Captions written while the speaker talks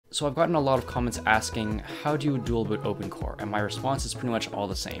So I've gotten a lot of comments asking, how do you dual boot OpenCore? And my response is pretty much all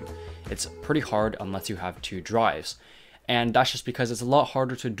the same. It's pretty hard unless you have two drives. And that's just because it's a lot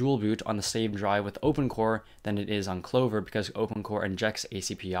harder to dual boot on the same drive with OpenCore than it is on Clover, because OpenCore injects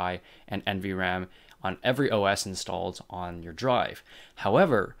ACPI and NVRAM on every OS installed on your drive.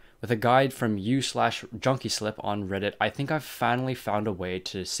 However, with a guide from u/JunkieSlip on Reddit, I think I've finally found a way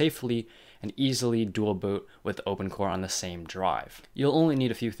to safely and easily dual boot with OpenCore on the same drive. You'll only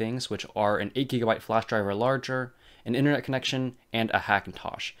need a few things, which are an 8GB flash drive or larger, an internet connection, and a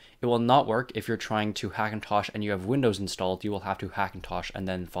Hackintosh. It will not work if you're trying to Hackintosh and you have Windows installed. You will have to Hackintosh and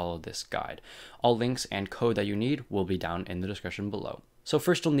then follow this guide. All links and code that you need will be down in the description below. So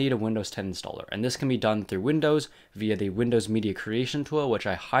first you'll need a Windows 10 installer, and this can be done through Windows via the Windows Media Creation tool, which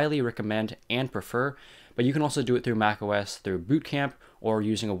I highly recommend and prefer, but you can also do it through macOS, through Boot Camp, or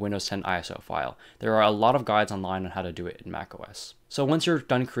using a Windows 10 ISO file. There are a lot of guides online on how to do it in macOS. So once you're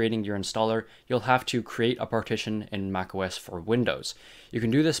done creating your installer, you'll have to create a partition in macOS for Windows. You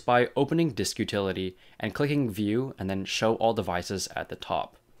can do this by opening Disk Utility and clicking View and then Show All Devices at the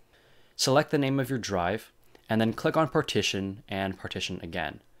top. Select the name of your drive, and then click on Partition and Partition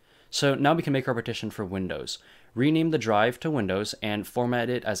again. So now we can make our partition for Windows. Rename the drive to Windows and format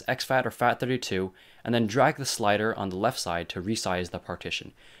it as exFAT or FAT32, and then drag the slider on the left side to resize the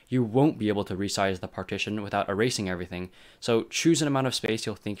partition. You won't be able to resize the partition without erasing everything, so choose an amount of space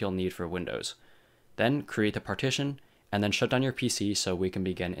you'll think you'll need for Windows. Then create the partition, and then shut down your PC so we can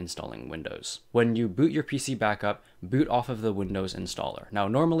begin installing Windows. When you boot your PC back up, boot off of the Windows installer. Now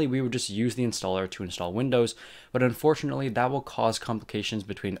normally we would just use the installer to install Windows, but unfortunately that will cause complications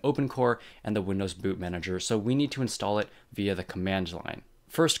between OpenCore and the Windows Boot Manager, so we need to install it via the command line.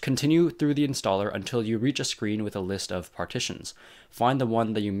 First, continue through the installer until you reach a screen with a list of partitions. Find the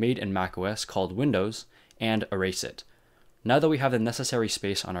one that you made in macOS called Windows and erase it. Now that we have the necessary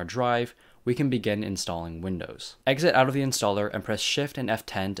space on our drive, we can begin installing Windows. Exit out of the installer and press Shift and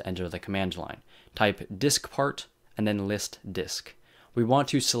F10 to enter the command line. Type diskpart and then list disk. We want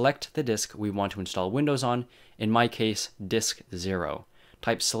to select the disk we want to install Windows on, in my case, disk 0.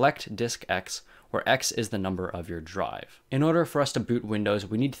 Type select disk X, where X is the number of your drive. In order for us to boot Windows,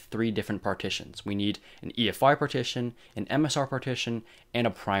 we need 3 different partitions. We need an EFI partition, an MSR partition, and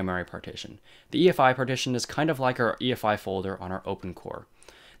a primary partition. The EFI partition is kind of like our EFI folder on our OpenCore.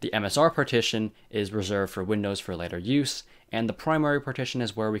 The MSR partition is reserved for Windows for later use, and the primary partition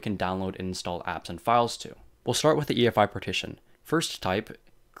is where we can download and install apps and files to. We'll start with the EFI partition. First type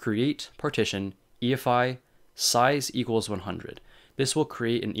create partition EFI size equals 100. This will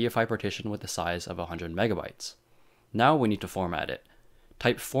create an EFI partition with a size of 100 megabytes. Now we need to format it.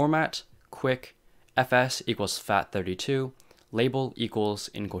 Type format quick fs equals FAT32 label equals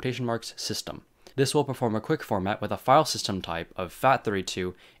in quotation marks system. This will perform a quick format with a file system type of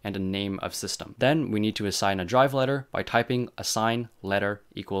FAT32 and a name of system. Then we need to assign a drive letter by typing assign letter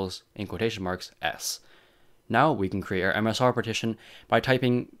equals in quotation marks S. Now we can create our MSR partition by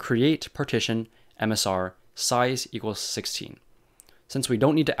typing create partition MSR size equals 16. Since we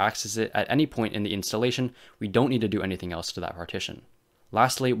don't need to access it at any point in the installation, we don't need to do anything else to that partition.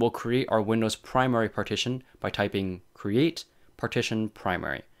 Lastly, we'll create our Windows primary partition by typing create partition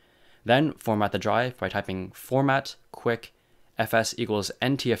primary. Then format the drive by typing format quick fs equals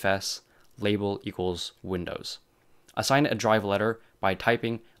ntfs label equals Windows. Assign a drive letter by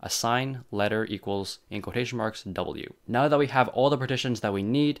typing assign letter equals in quotation marks W. Now that we have all the partitions that we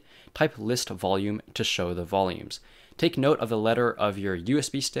need, type list volume to show the volumes. Take note of the letter of your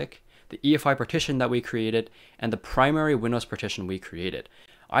USB stick, the EFI partition that we created, and the primary Windows partition we created.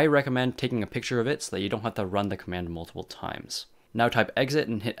 I recommend taking a picture of it so that you don't have to run the command multiple times. Now type exit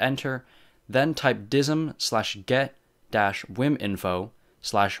and hit enter, then type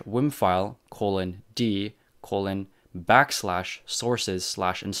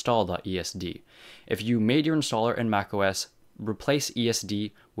dism/get-wimInfo/wimfile:/d:/sources/install.esd. If you made your installer in macOS, replace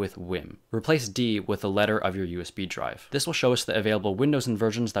ESD with Wim. Replace D with the letter of your USB drive. This will show us the available Windows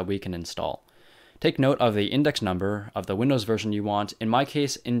versions that we can install. Take note of the index number of the Windows version you want, in my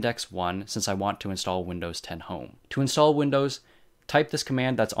case index 1, since I want to install Windows 10 Home. To install Windows, type this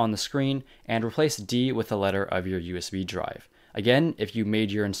command that's on the screen and replace D with the letter of your USB drive. Again, if you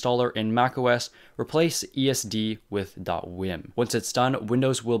made your installer in macOS, replace ESD with .wim. Once it's done,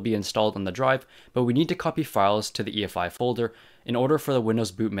 Windows will be installed on the drive, but we need to copy files to the EFI folder in order for the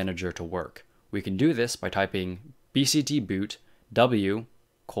Windows Boot Manager to work. We can do this by typing bcdboot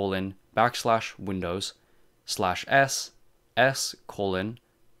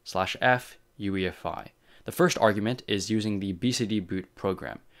w:/Windows/s/f UEFI. The first argument is using the bcdboot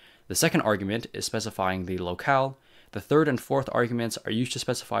program. The second argument is specifying the locale. The third and fourth arguments are used to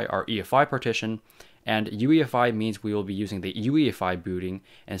specify our EFI partition, and UEFI means we will be using the UEFI booting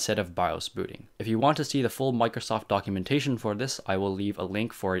instead of BIOS booting. If you want to see the full Microsoft documentation for this, I will leave a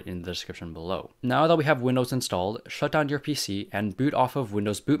link for it in the description below. Now that we have Windows installed, shut down your PC and boot off of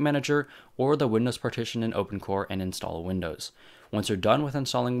Windows Boot Manager or the Windows partition in OpenCore and install Windows. Once you're done with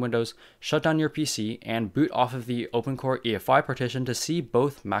installing Windows, shut down your PC and boot off of the OpenCore EFI partition to see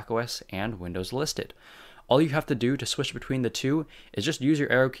both macOS and Windows listed. All you have to do to switch between the two is just use your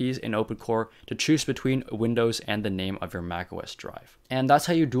arrow keys in OpenCore to choose between Windows and the name of your macOS drive. And that's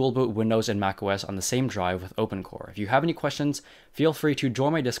how you dual boot Windows and macOS on the same drive with OpenCore. If you have any questions, feel free to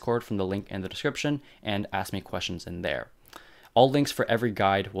join my Discord from the link in the description and ask me questions in there. All links for every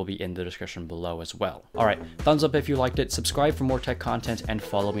guide will be in the description below as well. Alright, thumbs up if you liked it, subscribe for more tech content, and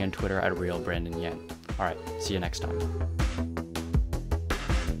follow me on Twitter at RealBrandonYen. Alright, see you next time.